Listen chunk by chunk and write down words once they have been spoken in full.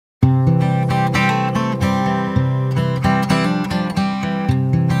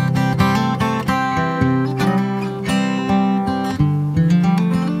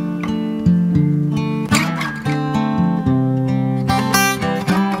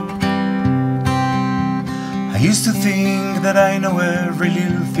used to think that I know every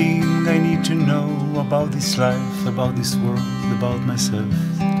little thing I need to know about this life, about this world, about myself.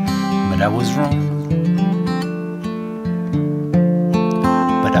 But I was wrong.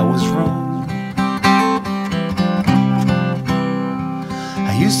 But I was wrong.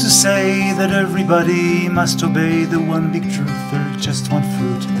 I used to say that everybody must obey the one big truth. There's just one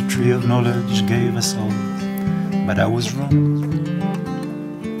fruit, the tree of knowledge gave us all. But I was wrong.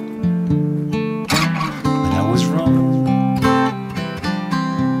 Was wrong.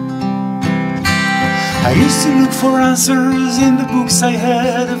 I used to look for answers in the books I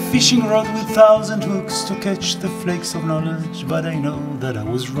had, a fishing rod with 1,000 hooks to catch the flakes of knowledge, but I know that I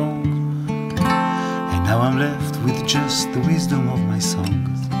was wrong. And now I'm left with just the wisdom of my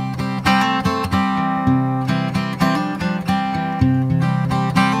songs.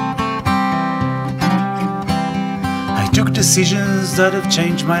 I took decisions that have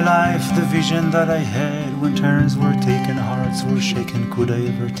changed my life, the vision that I had. When turns were taken, hearts were shaken, could I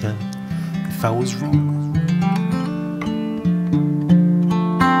ever tell if I was wrong?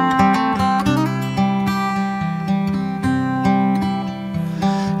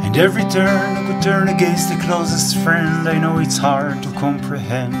 And every turn could turn against the closest friend. I know it's hard to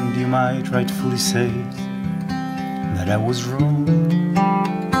comprehend. You might rightfully say that I was wrong,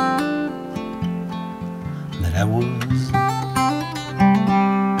 that I was.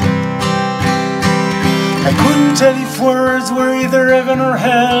 I couldn't tell if words were either heaven or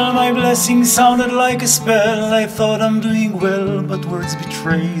hell. My blessing sounded like a spell. I thought I'm doing well, but words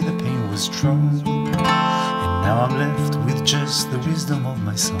betray, the pain was strong. And now I'm left with just the wisdom of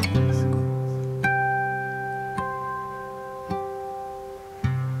my song.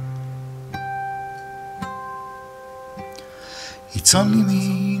 It's only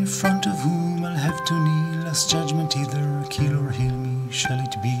me in front of whom I'll have to kneel. As judgment either kill or heal me. Shall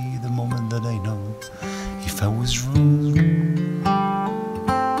it be the moment that I know if I was wrong?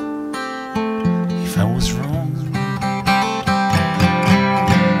 If I was wrong,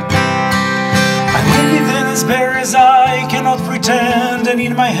 I will be then as bare as I cannot pretend. And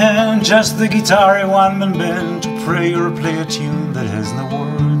in my hand just the guitar, a one-man band, to pray or play a tune that has no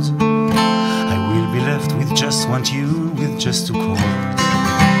words. I will be left with just one tune, with just two chords.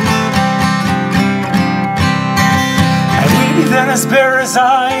 Then as bare as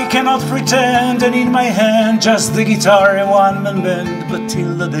I cannot pretend, and in my hand just the guitar, a one-man band. But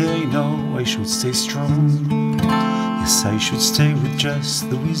till the day I know I should stay strong. Yes, I should stay with just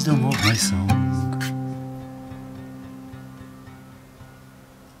the wisdom of my song.